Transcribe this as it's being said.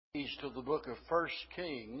keys to the book of 1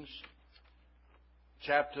 Kings,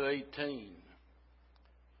 chapter 18.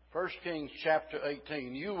 1 Kings, chapter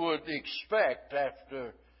 18. You would expect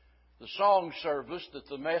after the song service that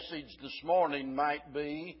the message this morning might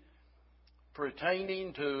be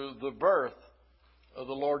pertaining to the birth of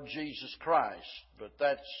the Lord Jesus Christ. But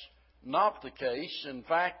that's not the case. In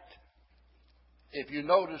fact, if you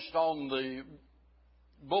noticed on the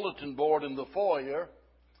bulletin board in the foyer,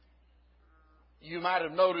 you might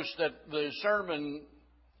have noticed that the sermon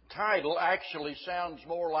title actually sounds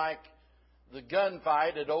more like The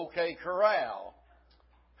Gunfight at OK Corral.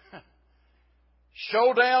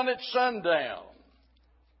 Showdown at Sundown.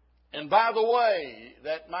 And by the way,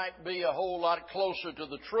 that might be a whole lot closer to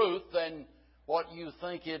the truth than what you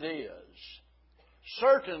think it is.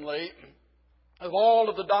 Certainly, of all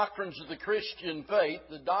of the doctrines of the Christian faith,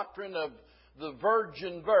 the doctrine of the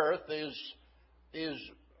virgin birth is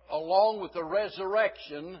along with the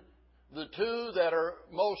resurrection, the two that are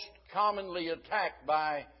most commonly attacked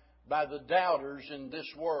by the doubters in this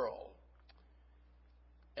world.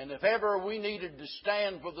 And if ever we needed to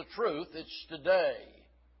stand for the truth, it's today.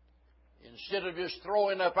 Instead of just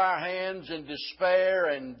throwing up our hands in despair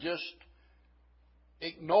and just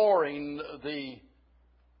ignoring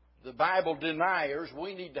the Bible deniers,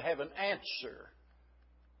 we need to have an answer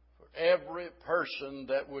for every person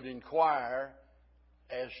that would inquire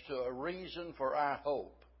as to a reason for our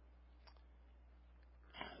hope.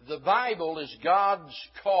 The Bible is God's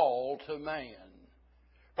call to man.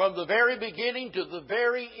 From the very beginning to the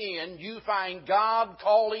very end, you find God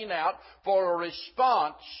calling out for a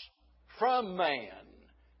response from man.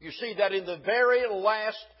 You see that in the very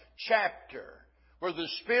last chapter, where the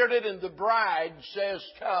Spirit and the bride says,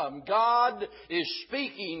 "Come." God is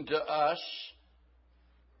speaking to us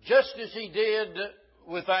just as He did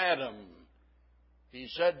with Adam. He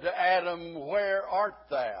said to Adam, "Where art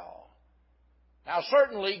thou?" Now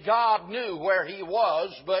certainly God knew where he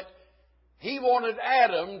was, but He wanted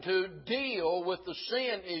Adam to deal with the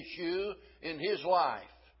sin issue in his life.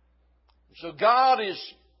 So God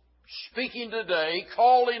is speaking today,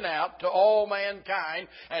 calling out to all mankind,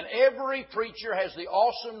 and every preacher has the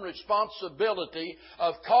awesome responsibility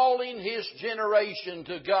of calling his generation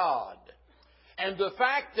to God. And the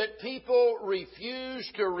fact that people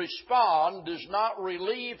refuse to respond does not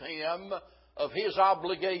relieve him of his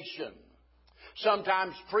obligation.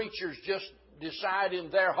 Sometimes preachers just decide in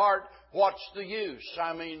their heart, what's the use?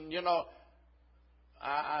 I mean,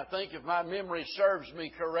 I think if my memory serves me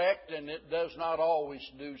correct, and it does not always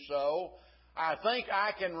do so, I think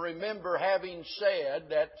I can remember having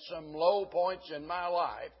said at some low points in my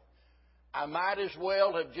life, I might as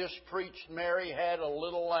well have just preached Mary Had a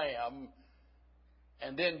Little Lamb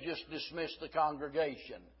and then just dismiss the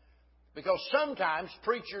congregation. Because sometimes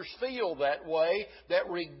preachers feel that way, that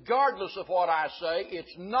regardless of what I say,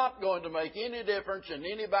 it's not going to make any difference in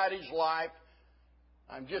anybody's life.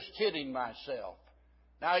 I'm just kidding myself.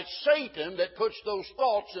 Now, it's Satan that puts those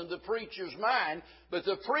thoughts in the preacher's mind, but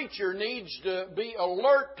the preacher needs to be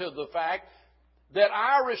alert to the fact that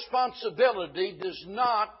our responsibility does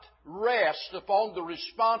not rest upon the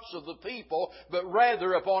response of the people, but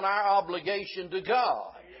rather upon our obligation to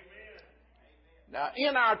God. Now,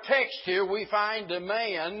 in our text here, we find a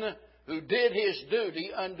man who did his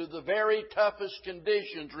duty under the very toughest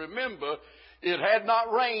conditions. Remember, it had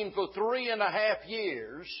not rained for 3.5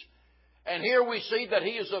 years. And here we see that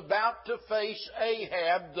he is about to face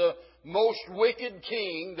Ahab, the most wicked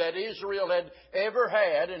king that Israel had ever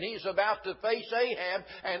had. And he's about to face Ahab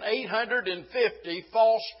and 850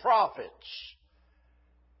 false prophets.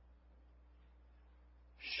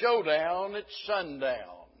 Showdown at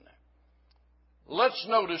sundown. Let's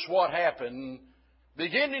notice what happened.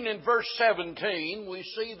 Beginning in verse 17, we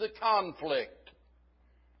see the conflict.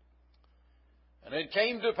 And it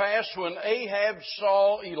came to pass when Ahab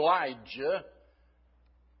saw Elijah,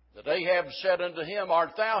 that Ahab said unto him,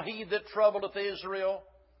 Art thou he that troubleth Israel?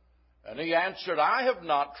 And he answered, I have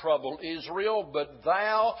not troubled Israel, but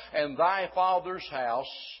thou and thy father's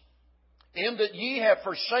house, in that ye have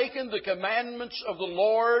forsaken the commandments of the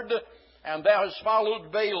Lord, and thou hast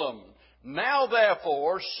followed Balaam. Now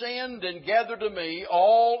therefore send and gather to me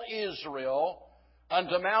all Israel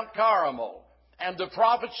unto Mount Carmel, and the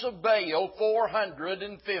prophets of Baal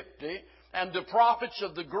 450, and the prophets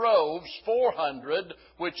of the groves 400,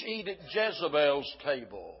 which eat at Jezebel's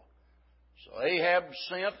table. So Ahab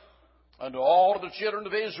sent unto all the children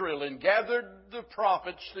of Israel, and gathered the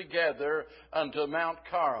prophets together unto Mount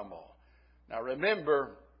Carmel. Now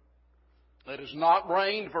remember, it has not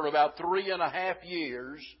rained for about 3.5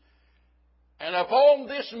 years. And upon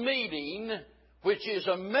this meeting, which is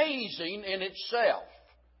amazing in itself,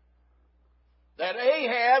 that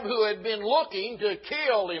Ahab, who had been looking to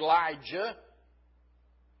kill Elijah,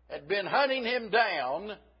 had been hunting him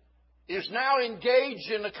down, is now engaged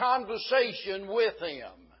in a conversation with him.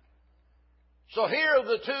 So here are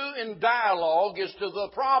the two in dialogue as to the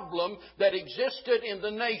problem that existed in the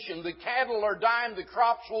nation. The cattle are dying, the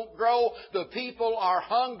crops won't grow, the people are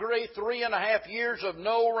hungry. 3.5 years of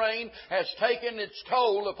no rain has taken its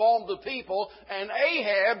toll upon the people, and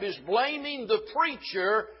Ahab is blaming the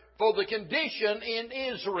preacher for the condition in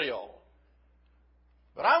Israel.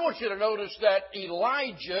 But I want you to notice that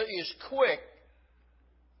Elijah is quick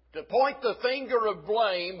to point the finger of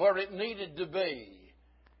blame where it needed to be.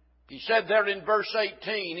 He said there in verse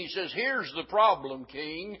 18, he says, "Here's the problem,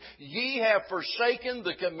 king. Ye have forsaken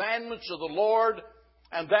the commandments of the Lord,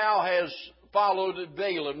 and thou hast followed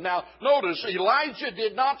Balaam." Now, notice, Elijah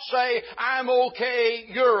did not say, "I'm okay,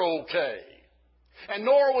 you're okay." And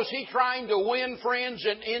nor was he trying to win friends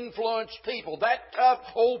and influence people. That tough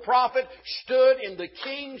old prophet stood in the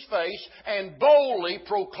king's face and boldly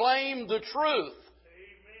proclaimed the truth,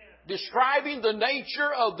 describing the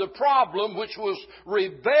nature of the problem, which was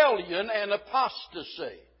rebellion and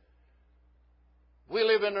apostasy. We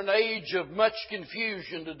live in an age of much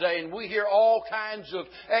confusion today, and we hear all kinds of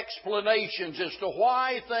explanations as to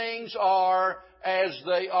why things are as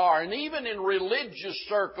they are. And even in religious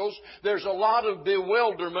circles, there's a lot of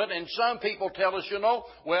bewilderment, and some people tell us,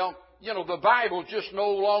 the Bible's just no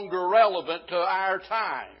longer relevant to our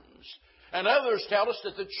times. And others tell us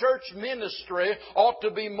that the church ministry ought to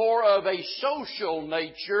be more of a social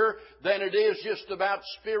nature than it is just about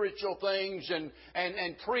spiritual things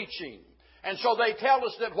and preaching. And so they tell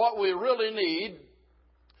us that what we really need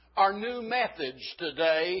are new methods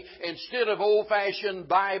today instead of old-fashioned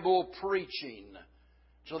Bible preaching.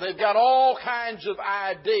 So they've got all kinds of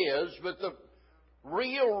ideas, but the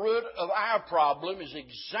real root of our problem is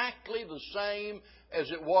exactly the same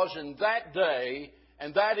as it was in that day,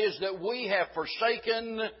 and that is that we have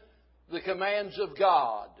forsaken the commands of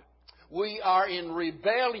God. We are in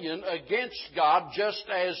rebellion against God, just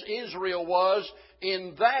as Israel was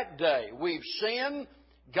in that day. We've sinned.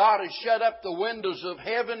 God has shut up the windows of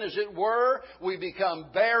heaven, as it were. We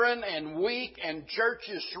become barren and weak, and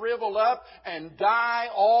churches shrivel up and die,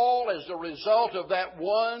 all as a result of that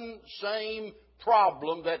one same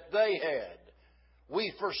problem that they had.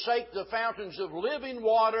 We forsake the fountains of living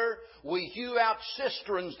water. We hew out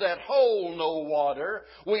cisterns that hold no water.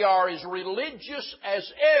 We are as religious as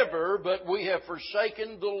ever, but we have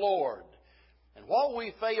forsaken the Lord. And what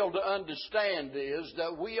we fail to understand is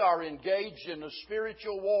that we are engaged in a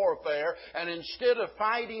spiritual warfare, and instead of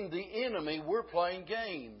fighting the enemy, we're playing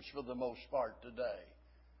games for the most part today.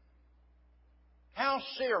 How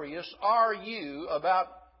serious are you about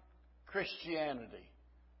Christianity?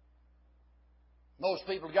 Most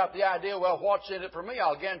people got the idea, well, what's in it for me?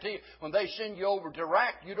 I'll guarantee you, when they send you over to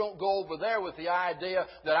Iraq, you don't go over there with the idea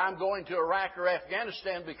that I'm going to Iraq or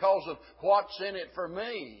Afghanistan because of what's in it for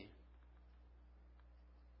me.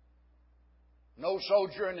 No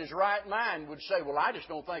soldier in his right mind would say, well, I just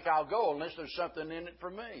don't think I'll go unless there's something in it for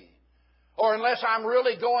me. Or unless I'm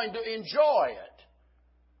really going to enjoy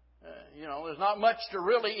it. There's not much to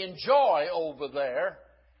really enjoy over there.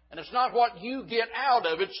 And it's not what you get out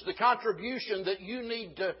of it, it's the contribution that you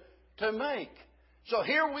need to make. So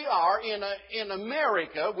here we are in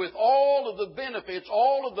America with all of the benefits,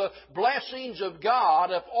 all of the blessings of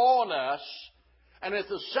God upon us, and at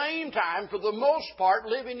the same time, for the most part,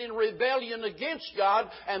 living in rebellion against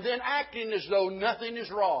God and then acting as though nothing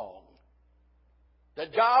is wrong.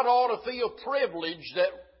 That God ought to feel privileged that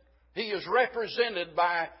He is represented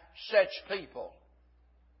by such people.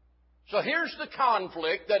 So here's the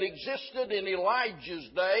conflict that existed in Elijah's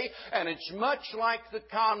day, and it's much like the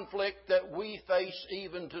conflict that we face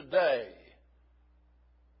even today.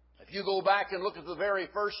 If you go back and look at the very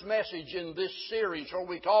first message in this series where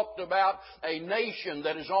we talked about a nation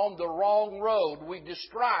that is on the wrong road, we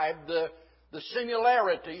described the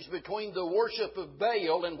similarities between the worship of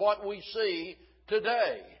Baal and what we see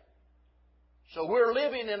today. So we're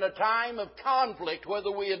living in a time of conflict, whether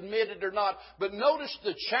we admit it or not. But notice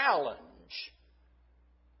the challenge.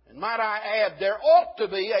 And might I add, there ought to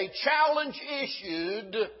be a challenge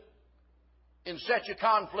issued in such a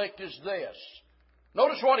conflict as this.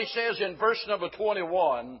 Notice what he says in verse number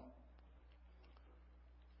 21.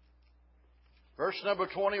 Verse number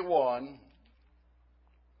 21.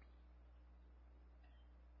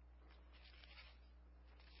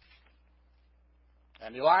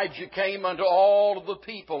 And Elijah came unto all of the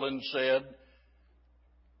people and said,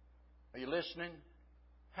 are you listening?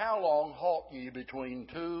 How long halt ye between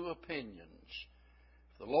two opinions?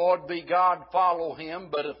 If The Lord be God, follow him,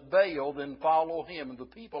 but if Baal, then follow him. And the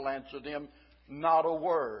people answered him, not a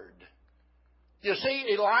word. You see,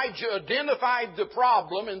 Elijah identified the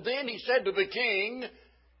problem, and then he said to the king,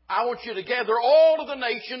 I want you to gather all of the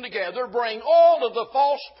nation together, bring all of the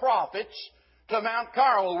false prophets to Mount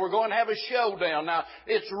Carmel. We're going to have a showdown. Now,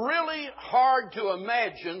 it's really hard to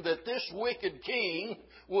imagine that this wicked king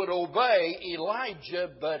would obey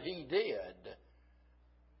Elijah, but he did.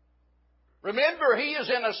 Remember, he is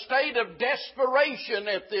in a state of desperation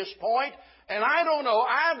at this point, and I don't know,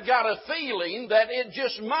 I've got a feeling that it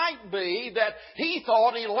just might be that he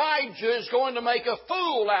thought Elijah is going to make a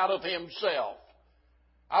fool out of himself.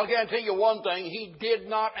 I'll guarantee you one thing, he did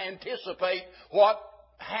not anticipate what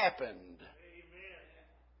happened. Amen.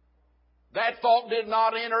 That thought did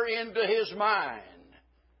not enter into his mind.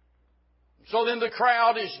 So then the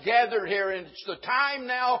crowd is gathered here, and it's the time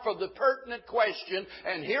now for the pertinent question,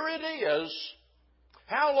 and here it is.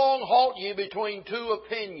 How long halt ye between two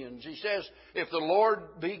opinions? He says, if the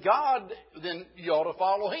Lord be God, then you ought to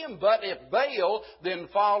follow him. But if Baal, then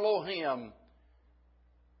follow him.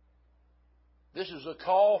 This is a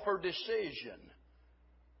call for decision.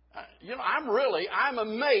 I'm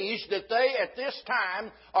amazed that they at this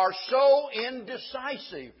time are so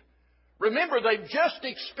indecisive. Remember, they've just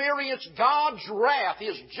experienced God's wrath,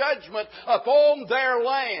 His judgment upon their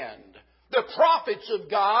land. The prophets of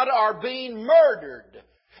God are being murdered.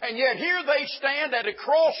 And yet here they stand at a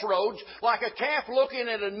crossroads like a calf looking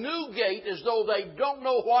at a new gate as though they don't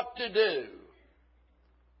know what to do.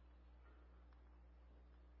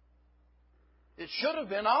 It should have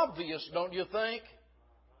been obvious, don't you think?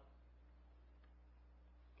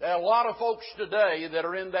 There are a lot of folks today that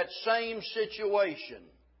are in that same situation.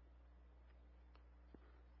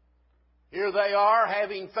 Here they are,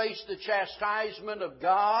 having faced the chastisement of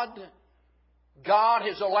God. God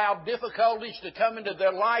has allowed difficulties to come into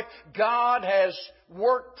their life. God has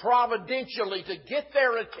worked providentially to get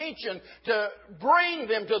their attention, to bring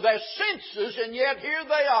them to their senses, and yet here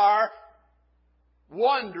they are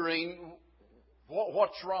wondering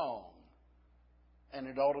what's wrong. And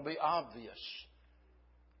it ought to be obvious.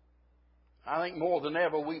 I think more than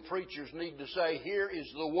ever we preachers need to say, here is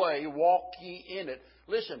the way, walk ye in it.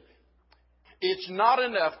 Listen, it's not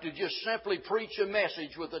enough to just simply preach a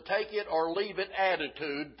message with a take it or leave it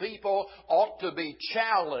attitude. People ought to be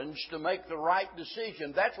challenged to make the right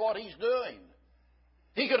decision. That's what he's doing.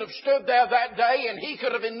 He could have stood there that day and he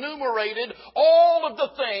could have enumerated all of the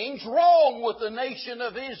things wrong with the nation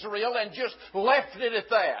of Israel and just left it at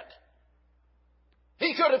that.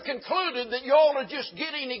 He could have concluded that y'all are just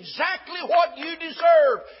getting exactly what you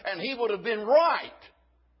deserve, and he would have been right.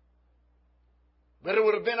 But it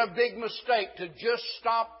would have been a big mistake to just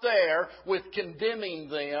stop there with condemning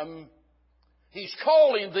them. He's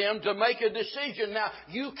calling them to make a decision. Now,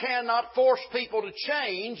 you cannot force people to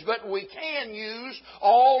change, but we can use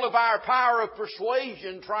all of our power of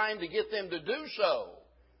persuasion trying to get them to do so.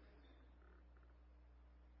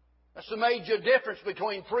 That's the major difference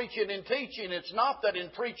between preaching and teaching. It's not that in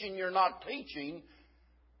preaching you're not teaching.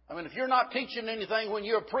 I mean, if you're not teaching anything when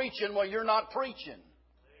you're preaching, well, you're not preaching.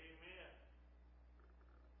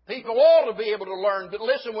 People ought to be able to learn. But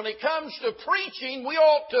listen, when it comes to preaching, we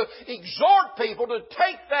ought to exhort people to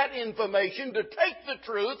take that information, to take the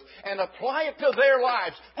truth, and apply it to their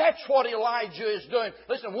lives. That's what Elijah is doing.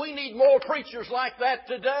 Listen, we need more preachers like that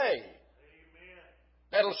today.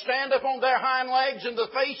 That'll stand up on their hind legs in the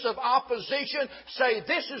face of opposition, say,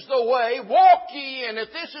 this is the way, walk ye in it,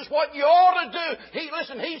 this is what you ought to do.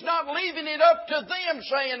 He's not leaving it up to them,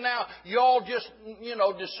 saying, now, you all just,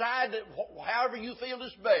 decide that however you feel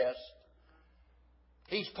is best.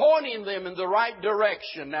 He's pointing them in the right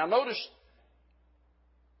direction. Now, notice,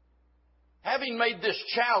 having made this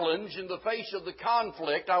challenge in the face of the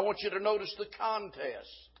conflict, I want you to notice the contest.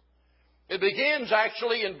 It begins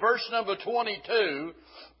actually in verse number 22,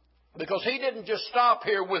 because he didn't just stop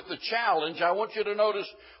here with the challenge. I want you to notice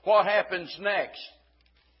what happens next.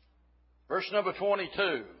 Verse number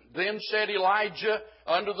 22. Then said Elijah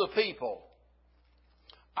unto the people,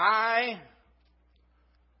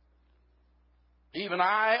 even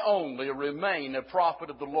I only remain a prophet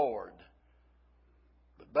of the Lord.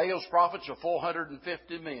 But Baal's prophets are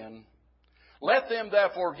 450 men. Let them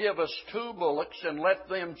therefore give us 2 bullocks, and let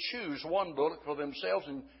them choose 1 bullock for themselves,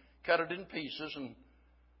 and cut it in pieces, and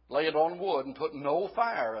lay it on wood, and put no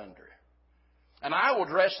fire under. And I will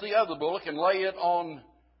dress the other bullock, and lay it on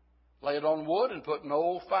wood, and put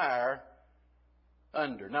no fire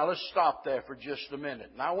under. Now let's stop there for just a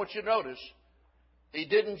minute. Now I want you to notice, he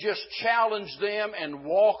didn't just challenge them and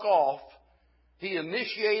walk off. he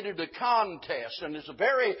initiated a contest, and it's a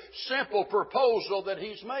very simple proposal that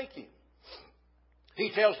he's making.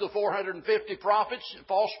 He tells the 450 prophets,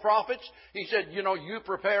 false prophets, he said, you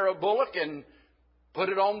prepare a bullock and put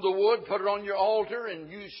it on the wood, put it on your altar, and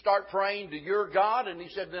you start praying to your God. And he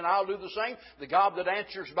said, then I'll do the same. The God that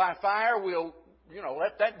answers by fire will,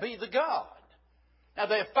 let that be the God. Now,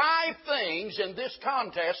 there are 5 things in this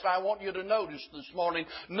contest I want you to notice this morning.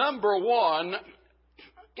 Number 1,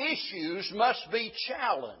 issues must be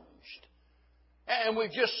challenged. And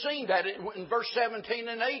we've just seen that in verse 17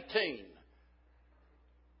 and 18.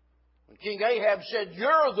 When King Ahab said,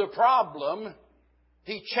 you're the problem,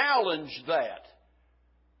 he challenged that.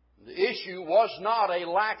 The issue was not a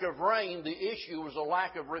lack of rain. The issue was a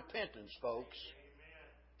lack of repentance, folks.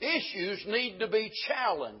 Amen. Issues need to be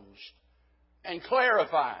challenged and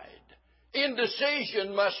clarified.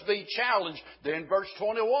 Indecision must be challenged. Then verse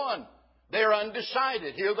 21, they're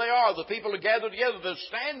undecided. Here they are. The people are gathered together. They're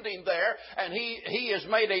standing there, and he has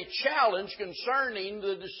made a challenge concerning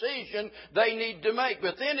the decision they need to make.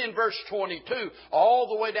 But then in verse 22, all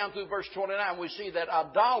the way down through verse 29, we see that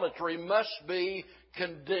idolatry must be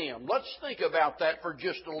condemned. Let's think about that for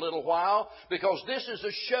just a little while, because this is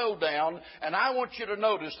a showdown, and I want you to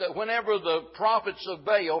notice that whenever the prophets of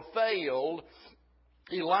Baal failed,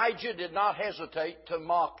 Elijah did not hesitate to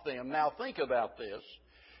mock them. Now think about this.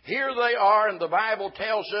 Here they are, and the Bible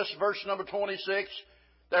tells us, verse number 26,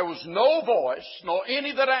 there was no voice, nor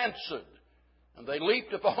any that answered, and they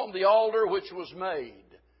leaped upon the altar which was made.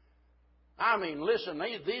 I mean, listen,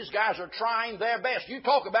 these guys are trying their best. You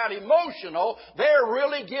talk about emotional, they're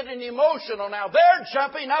really getting emotional now. They're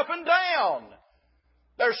jumping up and down.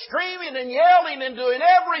 They're screaming and yelling and doing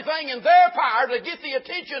everything in their power to get the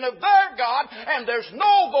attention of their God, and there's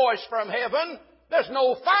no voice from heaven. There's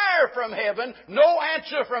no fire from heaven, no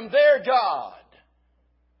answer from their God.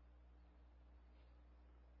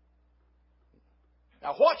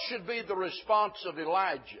 Now, what should be the response of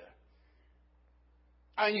Elijah?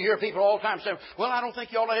 And you hear people all the time say, well, I don't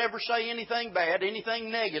think you ought to ever say anything bad,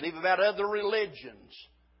 anything negative about other religions.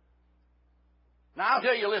 Now, I'll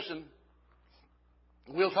tell you, listen,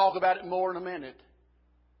 we'll talk about it more in a minute.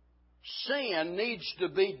 Sin needs to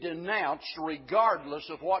be denounced regardless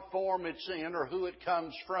of what form it's in or who it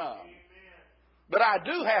comes from. But I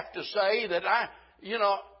do have to say that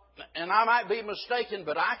and I might be mistaken,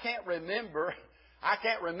 but I can't remember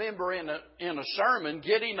in a sermon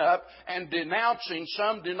getting up and denouncing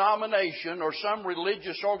some denomination or some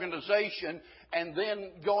religious organization and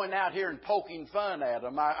then going out here and poking fun at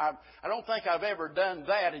them. I don't think I've ever done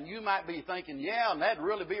that, and you might be thinking, yeah, and that'd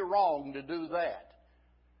really be wrong to do that.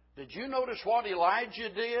 Did you notice what Elijah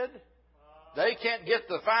did? They can't get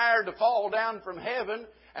the fire to fall down from heaven,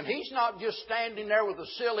 and he's not just standing there with a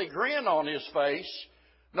silly grin on his face.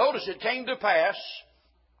 Notice it came to pass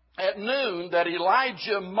at noon that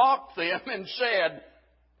Elijah mocked them and said,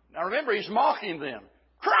 now remember, he's mocking them,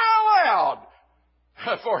 cry aloud,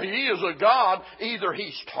 for he is a God. Either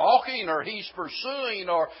he's talking or he's pursuing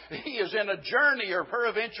or he is in a journey or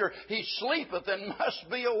peradventure he sleepeth and must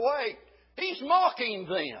be awake. He's mocking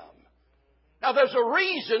them. Now there's a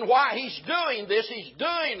reason why he's doing this. He's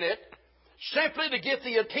doing it simply to get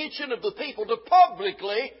the attention of the people to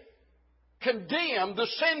publicly condemn the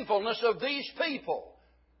sinfulness of these people.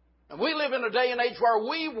 And we live in a day and age where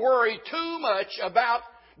we worry too much about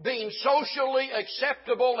being socially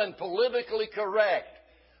acceptable and politically correct.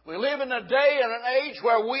 We live in a day and an age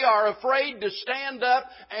where we are afraid to stand up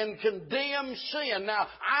and condemn sin. Now,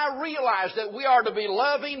 I realize that we are to be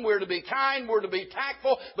loving, we're to be kind, we're to be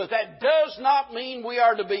tactful, but that does not mean we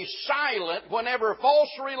are to be silent whenever false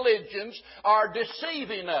religions are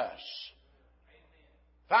deceiving us.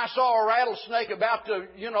 If I saw a rattlesnake about to,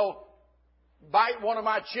 bite one of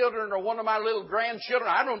my children or one of my little grandchildren,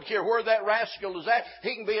 I don't care where that rascal is at.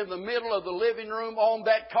 He can be in the middle of the living room on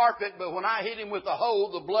that carpet, but when I hit him with a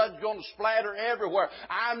hoe, the blood's going to splatter everywhere.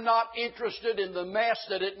 I'm not interested in the mess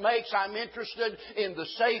that it makes. I'm interested in the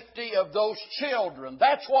safety of those children.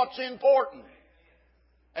 That's what's important.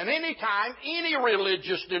 And anytime, any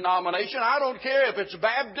religious denomination, I don't care if it's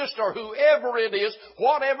Baptist or whoever it is,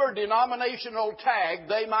 whatever denominational tag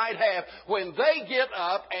they might have, when they get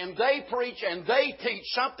up and they preach and they teach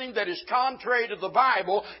something that is contrary to the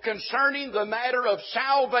Bible concerning the matter of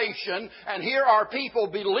salvation, and here are people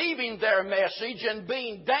believing their message and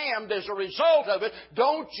being damned as a result of it,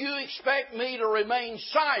 don't you expect me to remain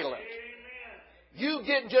silent. You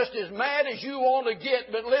get just as mad as you want to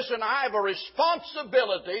get, but listen, I have a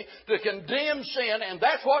responsibility to condemn sin, and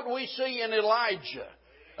that's what we see in Elijah.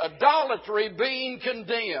 Idolatry being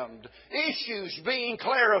condemned. Issues being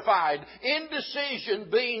clarified. Indecision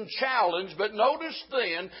being challenged. But notice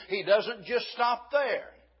then, He doesn't just stop there.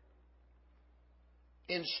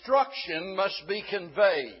 Instruction must be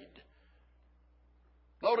conveyed.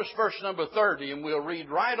 Notice verse number 30, and we'll read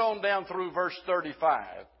right on down through verse 35.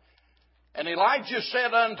 And Elijah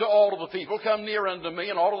said unto all of the people, Come near unto me.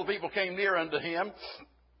 And all of the people came near unto him.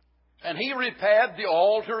 And he repaired the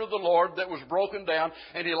altar of the Lord that was broken down.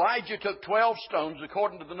 And Elijah took 12 stones,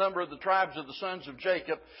 according to the number of the tribes of the sons of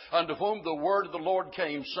Jacob, unto whom the word of the Lord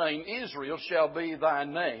came, saying, Israel shall be thy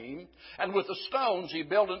name. And with the stones he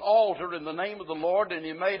built an altar in the name of the Lord, and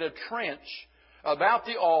he made a trench about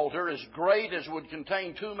the altar as great as would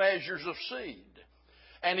contain 2 measures of seed.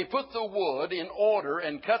 And he put the wood in order,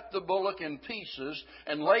 and cut the bullock in pieces,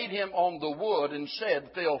 and laid him on the wood, and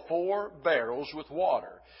said, Fill 4 barrels with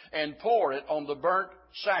water, and pour it on the burnt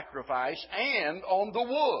sacrifice and on the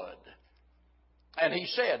wood. And he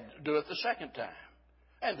said, Do it the second time.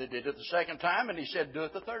 And they did it the second time, and he said, Do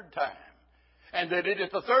it the third time. And they did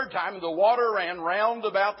it the third time, and the water ran round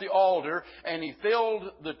about the altar, and he filled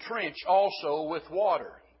the trench also with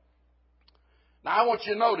water. Now I want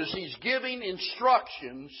you to notice he's giving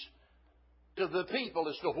instructions to the people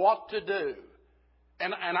as to what to do.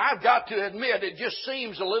 And I've got to admit, it just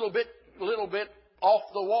seems a little bit off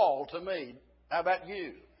the wall to me. How about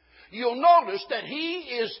you? You'll notice that he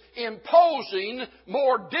is imposing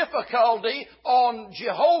more difficulty on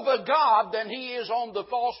Jehovah God than he is on the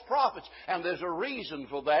false prophets. And there's a reason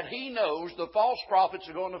for that. He knows the false prophets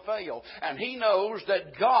are going to fail. And he knows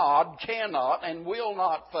that God cannot and will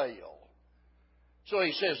not fail. So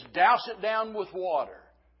he says, douse it down with water.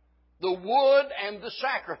 The wood and the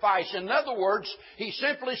sacrifice. In other words, he's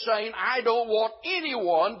simply saying, I don't want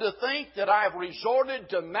anyone to think that I've resorted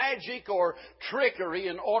to magic or trickery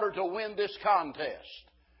in order to win this contest.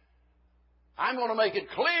 I'm going to make it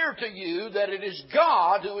clear to you that it is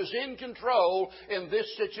God who is in control in this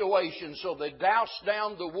situation. So they douse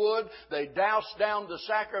down the wood, they douse down the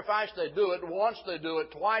sacrifice, they do it once, they do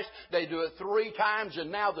it twice, they do it 3 times,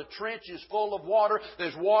 and now the trench is full of water.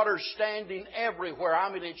 There's water standing everywhere.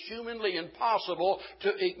 I mean, it's humanly impossible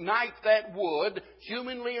to ignite that wood,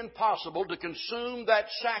 humanly impossible to consume that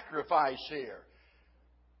sacrifice here.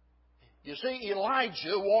 You see,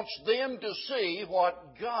 Elijah wants them to see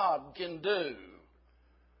what God can do.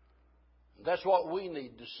 That's what we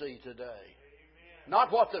need to see today. Amen.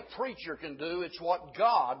 Not what the preacher can do, it's what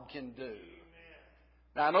God can do. Amen.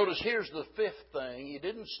 Now notice here's the 5th thing. He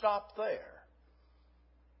didn't stop there.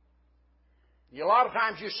 A lot of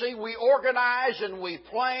times you see we organize and we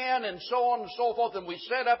plan and so on and so forth, and we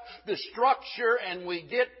set up the structure and we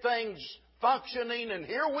get things functioning, and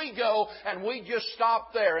here we go, and we just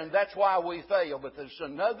stop there, and that's why we fail. But there's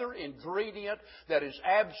another ingredient that is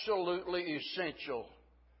absolutely essential.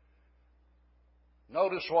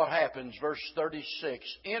 Notice what happens, verse 36.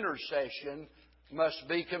 Intercession must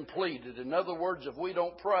be completed. In other words, if we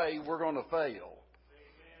don't pray, we're going to fail.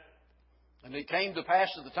 And it came to pass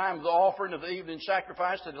at the time of the offering of the evening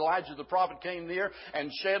sacrifice that Elijah the prophet came near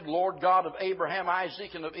and said, Lord God of Abraham,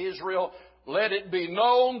 Isaac, and of Israel, let it be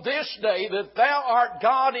known this day that thou art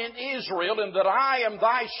God in Israel, and that I am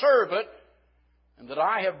thy servant, and that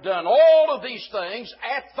I have done all of these things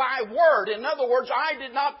at thy word. In other words, I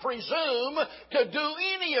did not presume to do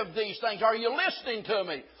any of these things. Are you listening to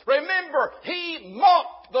me? Remember, he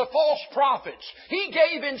mocked the false prophets. He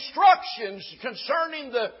gave instructions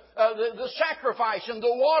concerning the sacrifice and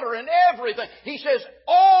the water and everything. He says,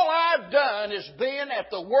 all I've done is been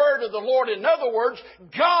at the word of the Lord. In other words,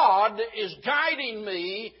 God is guiding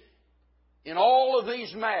me in all of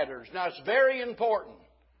these matters. Now, it's very important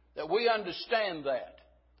that we understand that.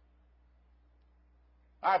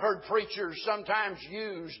 I've heard preachers sometimes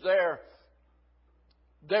use their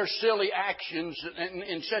silly actions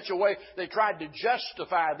in such a way they tried to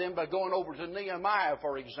justify them by going over to Nehemiah,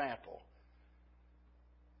 for example.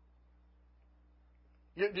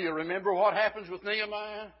 Do you remember what happens with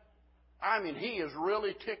Nehemiah? I mean, he is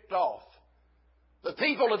really ticked off. The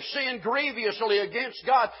people have sinned grievously against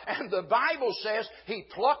God, and the Bible says he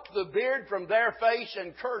plucked the beard from their face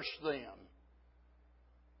and cursed them.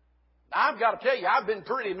 I've got to tell you, I've been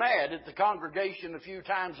pretty mad at the congregation a few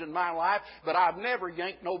times in my life, but I've never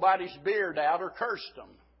yanked nobody's beard out or cursed them.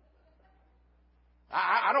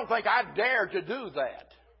 I don't think I'd dare to do that.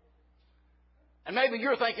 And maybe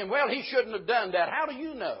you're thinking, well, he shouldn't have done that. How do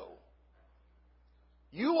you know?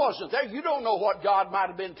 You wasn't there. You don't know what God might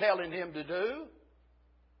have been telling him to do.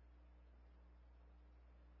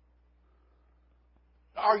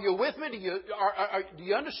 Are you with me? Do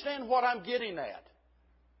you understand what I'm getting at?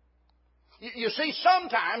 You see,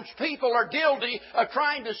 sometimes people are guilty of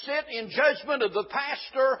trying to sit in judgment of the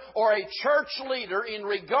pastor or a church leader in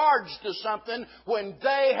regards to something when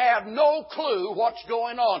they have no clue what's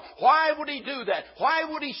going on. Why would he do that? Why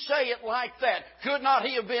would he say it like that? Could not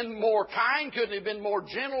he have been more kind? Couldn't he have been more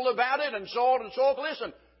gentle about it? And so on and so forth.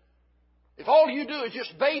 Listen, if all you do is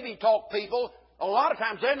just baby talk people, a lot of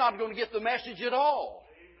times they're not going to get the message at all.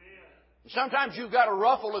 Sometimes you've got to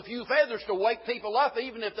ruffle a few feathers to wake people up.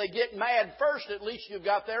 Even if they get mad first, at least you've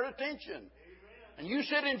got their attention. Amen. And you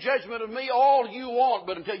sit in judgment of me all you want,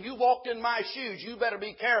 but until you walked in my shoes, you better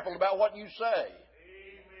be careful about what you say.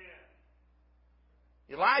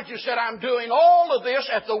 Amen. Elijah said, I'm doing all of this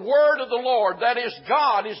at the word of the Lord. That is,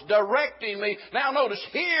 God is directing me. Now notice,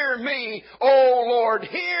 hear me, O Lord,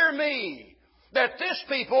 hear me, that this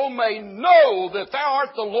people may know that Thou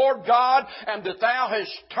art the Lord God, and that Thou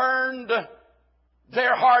hast turned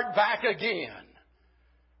their heart back again.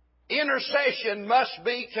 Intercession must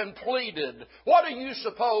be completed. What do you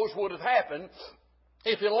suppose would have happened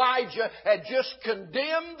if Elijah had just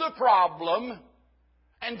condemned the problem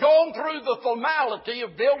and gone through the formality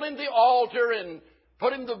of building the altar and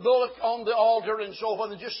putting the bullock on the altar and so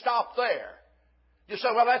forth, and just stopped there? You say,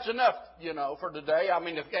 well, that's enough, for today. I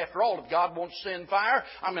mean, after all, if God wants to send fire,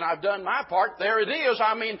 I've done my part. There it is.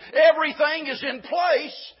 Everything is in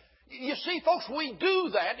place. You see, folks, we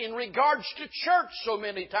do that in regards to church so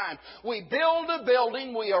many times. We build a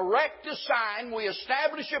building, we erect a sign, we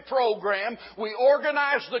establish a program, we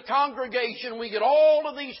organize the congregation, we get all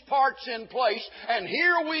of these parts in place, and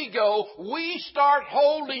here we go. We start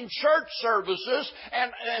holding church services,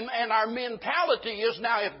 and our mentality is,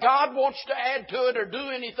 now, if God wants to add to it or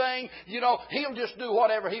do anything, He'll just do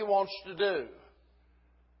whatever He wants to do.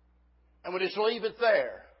 And we just leave it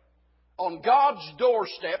there, on God's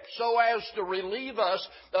doorstep, so as to relieve us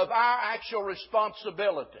of our actual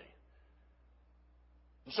responsibility.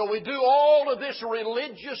 So we do all of this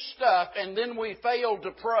religious stuff, and then we fail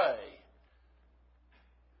to pray.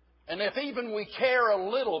 And if even we care a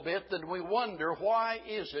little bit, then we wonder, why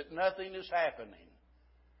is it nothing is happening?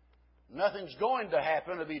 Nothing's going to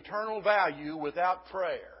happen of eternal value without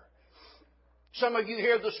prayer. Some of you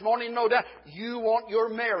here this morning, no doubt, you want your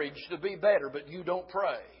marriage to be better, but you don't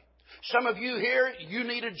pray. Some of you here, you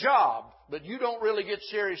need a job, but you don't really get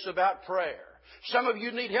serious about prayer. Some of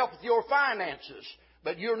you need help with your finances,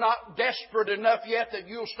 but you're not desperate enough yet that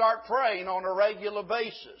you'll start praying on a regular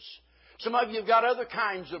basis. Some of you have got other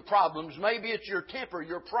kinds of problems. Maybe it's your temper,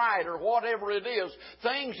 your pride, or whatever it is.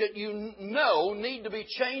 Things that you know need to be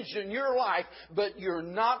changed in your life, but you're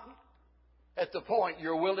not at the point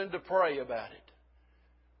you're willing to pray about it.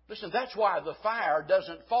 Listen, that's why the fire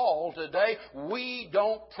doesn't fall today. We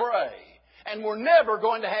don't pray. And we're never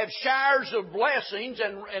going to have showers of blessings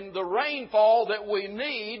and the rainfall that we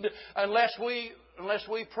need unless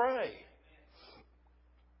we pray.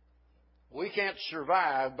 We can't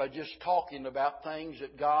survive by just talking about things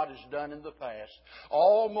that God has done in the past.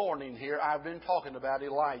 All morning here I've been talking about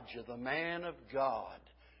Elijah, the man of God.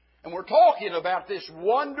 And we're talking about this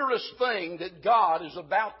wondrous thing that God is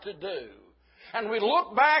about to do. And we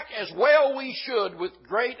look back, as well we should, with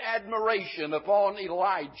great admiration upon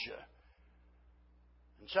Elijah.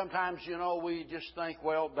 And sometimes, we just think,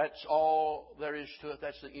 well, that's all there is to it.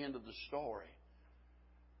 That's the end of the story.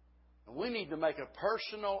 We need to make a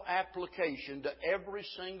personal application to every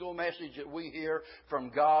single message that we hear from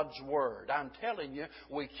God's Word. I'm telling you,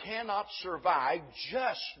 we cannot survive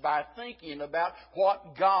just by thinking about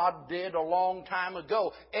what God did a long time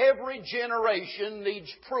ago. Every generation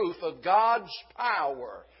needs proof of God's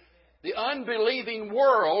power. The unbelieving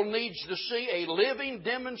world needs to see a living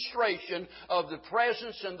demonstration of the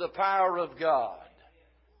presence and the power of God.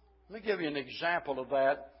 Let me give you an example of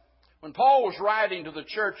that. When Paul was writing to the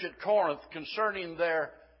church at Corinth concerning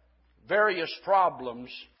their various problems,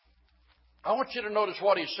 I want you to notice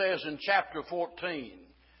what he says in chapter 14.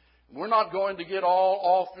 We're not going to get all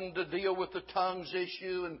often to deal with the tongues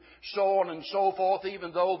issue and so on and so forth,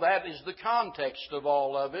 even though that is the context of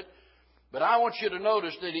all of it. But I want you to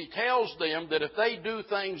notice that he tells them that if they do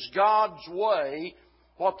things God's way,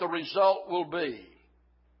 what the result will be.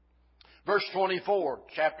 Verse 24,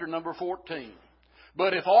 chapter number 14.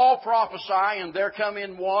 But if all prophesy, and there come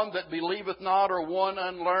in one that believeth not, or one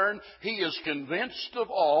unlearned, he is convinced of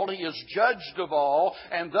all, he is judged of all,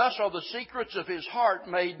 and thus are the secrets of his heart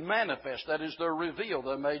made manifest. That is, they're revealed,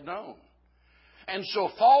 they're made known. And so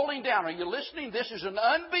falling down, are you listening? This is an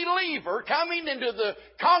unbeliever coming into the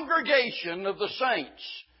congregation of the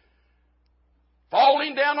saints.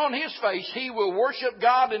 Falling down on his face, he will worship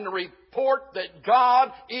God and report that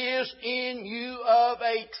God is in you of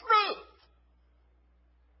a truth.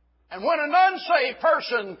 And when an unsaved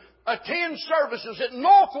person attends services at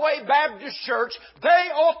Northway Baptist Church, they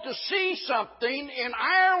ought to see something in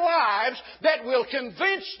our lives that will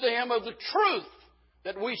convince them of the truth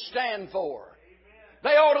that we stand for.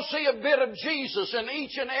 They ought to see a bit of Jesus in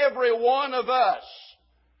each and every one of us.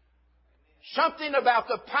 Something about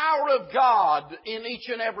the power of God in each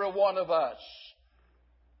and every one of us.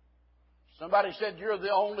 Somebody said, you're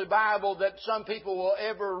the only Bible that some people will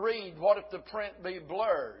ever read. What if the print be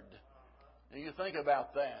blurred? Now you think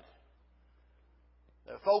about that.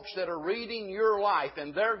 There are folks that are reading your life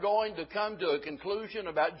and they're going to come to a conclusion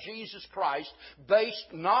about Jesus Christ based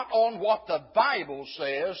not on what the Bible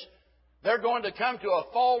says. They're going to come to a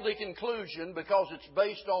faulty conclusion because it's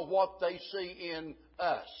based on what they see in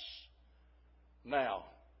us. Now,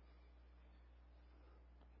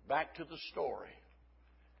 back to the story.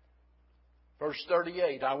 Verse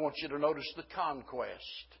 38, I want you to notice the conquest.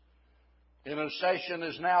 Intercession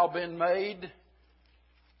has now been made.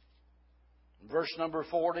 Verse number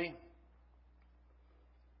 40.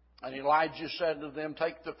 And Elijah said to them,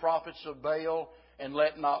 take the prophets of Baal and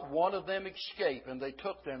let not one of them escape. And they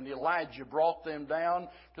took them. And Elijah brought them down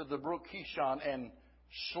to the brook Kishon and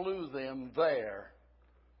slew them there.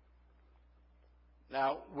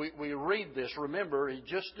 Now, we read this. Remember, he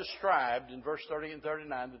just described in verse 30 and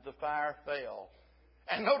 39 that the fire fell.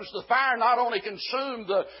 And notice the fire not only consumed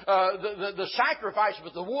the sacrifice,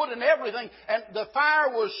 but the wood and everything. And the fire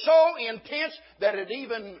was so intense that it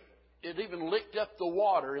even licked up the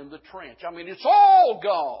water in the trench. I mean, it's all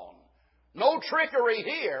gone. No trickery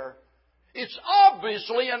here. It's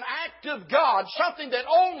obviously an act of God, something that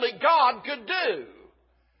only God could do.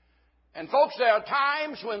 And folks, there are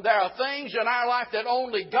times when there are things in our life that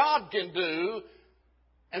only God can do.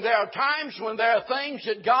 And there are times when there are things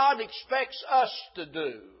that God expects us to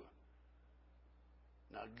do.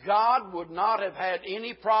 Now, God would not have had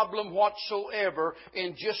any problem whatsoever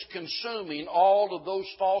in just consuming all of those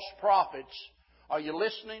false prophets. Are you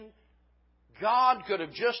listening? God could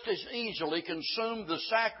have just as easily consumed the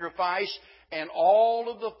sacrifice and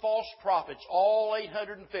all of the false prophets, all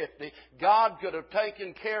 850. God could have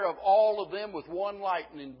taken care of all of them with one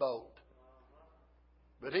lightning bolt.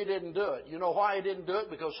 But He didn't do it. You know why He didn't do it?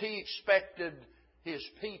 Because He expected His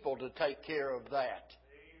people to take care of that.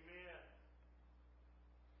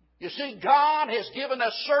 You see, God has given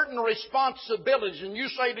us certain responsibilities, and you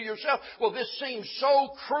say to yourself, well, this seems so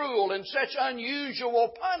cruel and such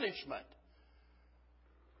unusual punishment.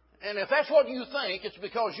 And if that's what you think, it's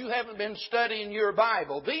because you haven't been studying your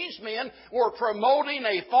Bible. These men were promoting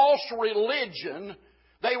a false religion.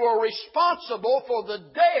 They were responsible for the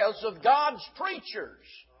deaths of God's preachers.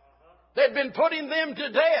 They'd been putting them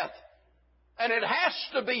to death. And it has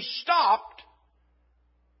to be stopped.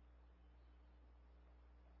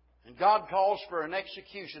 And God calls for an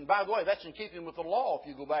execution. By the way, that's in keeping with the law if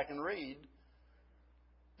you go back and read.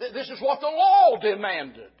 This is what the law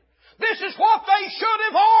demanded. This is what they should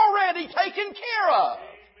have already taken care of.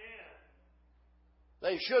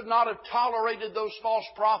 They should not have tolerated those false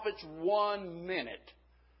prophets 1 minute.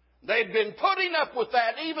 They'd been putting up with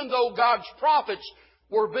that even though God's prophets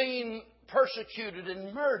were being persecuted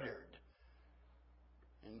and murdered.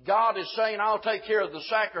 And God is saying, I'll take care of the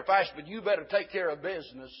sacrifice, but you better take care of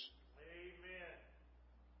business.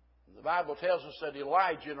 The Bible tells us that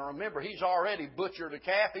Elijah, and remember, he's already butchered a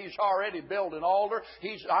calf. He's already built an altar.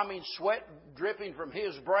 Sweat dripping from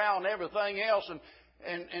his brow and everything else.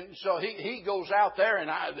 And so he goes out there, and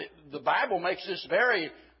the Bible makes this very,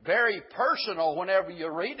 very personal whenever you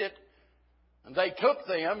read it. And they took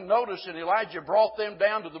them, notice that Elijah brought them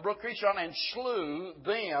down to the brook Kishon and slew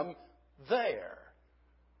them there.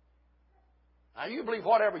 Now, you believe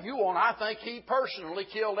whatever you want. I think he personally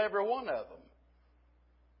killed every one of them.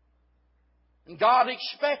 And God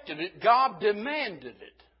expected it. God demanded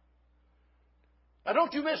it. Now,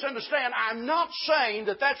 don't you misunderstand. I'm not saying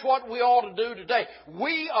that that's what we ought to do today.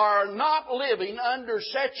 We are not living under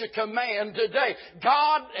such a command today.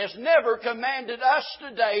 God has never commanded us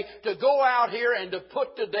today to go out here and to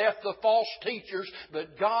put to death the false teachers.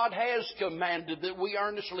 But God has commanded that we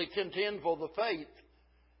earnestly contend for the faith.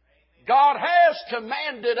 God has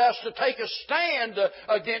commanded us to take a stand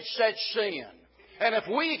against such sin. And if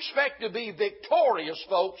we expect to be victorious,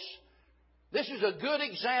 folks, this is a good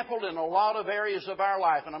example in a lot of areas of our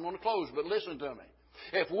life. And I'm going to close, but listen to me.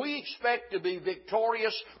 If we expect to be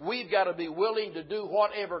victorious, we've got to be willing to do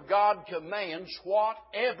whatever God commands,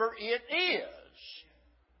 whatever it is.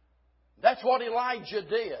 That's what Elijah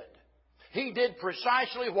did. He did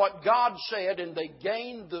precisely what God said, and they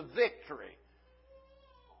gained the victory.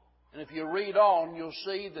 And if you read on, you'll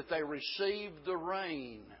see that they received the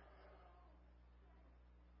rain.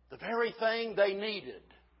 The very thing they needed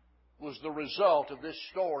was the result of this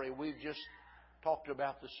story we've just talked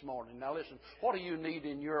about this morning. Now listen, what do you need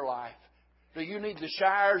in your life? Do you need the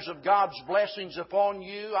showers of God's blessings upon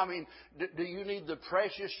you? I mean, do you need the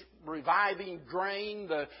precious reviving grain,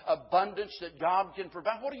 the abundance that God can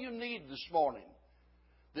provide? What do you need this morning?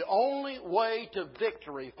 The only way to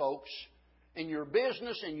victory, folks, in your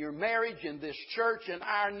business, in your marriage, in this church, in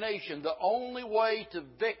our nation, the only way to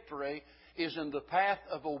victory is in the path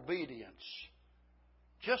of obedience.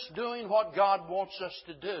 Just doing what God wants us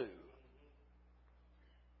to do.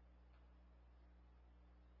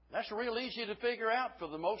 That's real easy to figure out for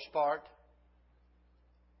the most part.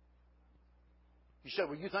 You said,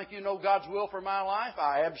 well, you think you know God's will for my life?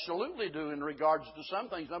 I absolutely do in regards to some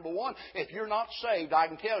things. Number one, if you're not saved, I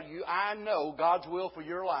can tell you, I know God's will for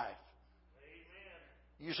your life.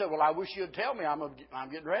 Amen. You said, well, I wish you'd tell me. I'm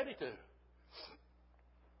getting ready to.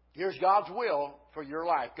 Here's God's will for your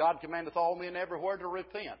life. God commandeth all men everywhere to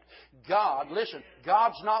repent. God, listen,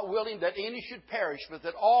 God's not willing that any should perish, but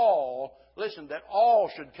that all, listen, that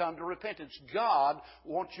all should come to repentance. God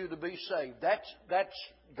wants you to be saved. That's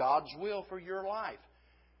God's will for your life.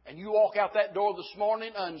 And you walk out that door this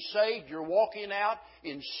morning unsaved, you're walking out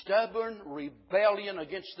in stubborn rebellion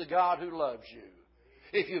against the God who loves you.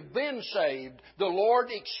 If you've been saved, the Lord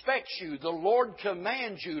expects you, the Lord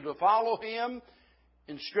commands you to follow Him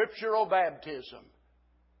in scriptural baptism.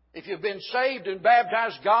 If you've been saved and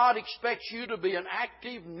baptized, God expects you to be an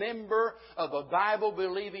active member of a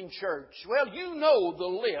Bible-believing church. Well, you know the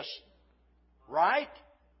list, right?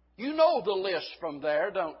 You know the list from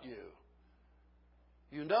there, don't you?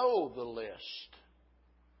 You know the list.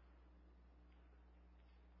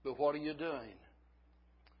 But what are you doing?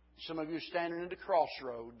 Some of you are standing at the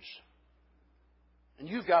crossroads. And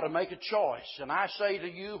you've got to make a choice. And I say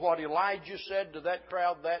to you what Elijah said to that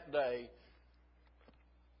crowd that day.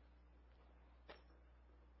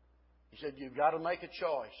 He said, you've got to make a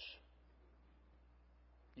choice.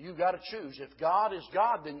 You've got to choose. If God is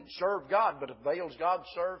God, then serve God. But if Baal's God,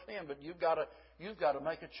 serve Him. But you've got to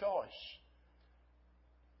make a choice.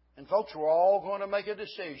 And folks, we're all going to make a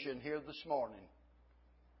decision here this morning.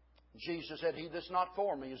 Jesus said, he that's not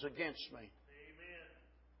for me is against me.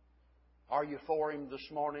 Are you for Him this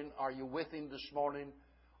morning? Are you with Him this morning?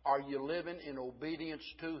 Are you living in obedience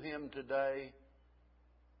to Him today?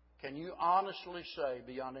 Can you honestly say,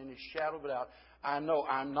 beyond any shadow of a doubt, I know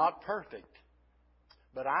I'm not perfect,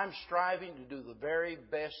 but I'm striving to do the very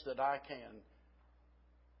best that I can.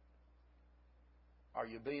 Are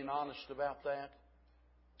you being honest about that?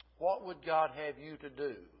 What would God have you to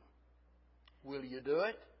do? Will you do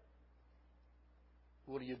it?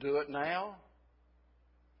 Will you do it now?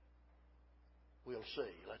 We'll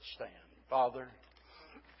see. Let's stand. Father,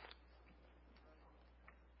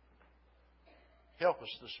 help us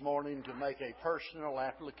this morning to make a personal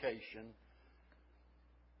application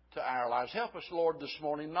to our lives. Help us, Lord, this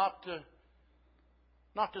morning not to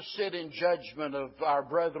sit in judgment of our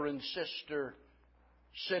brother and sister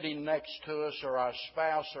sitting next to us, or our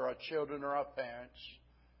spouse, or our children, or our parents.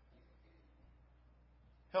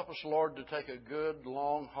 Help us, Lord, to take a good,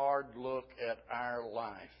 long, hard look at our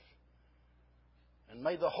life. And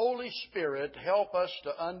may the Holy Spirit help us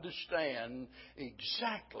to understand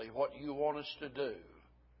exactly what you want us to do.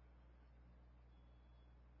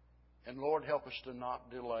 And Lord, help us to not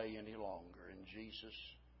delay any longer. In Jesus'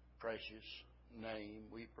 precious name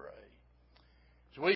we pray.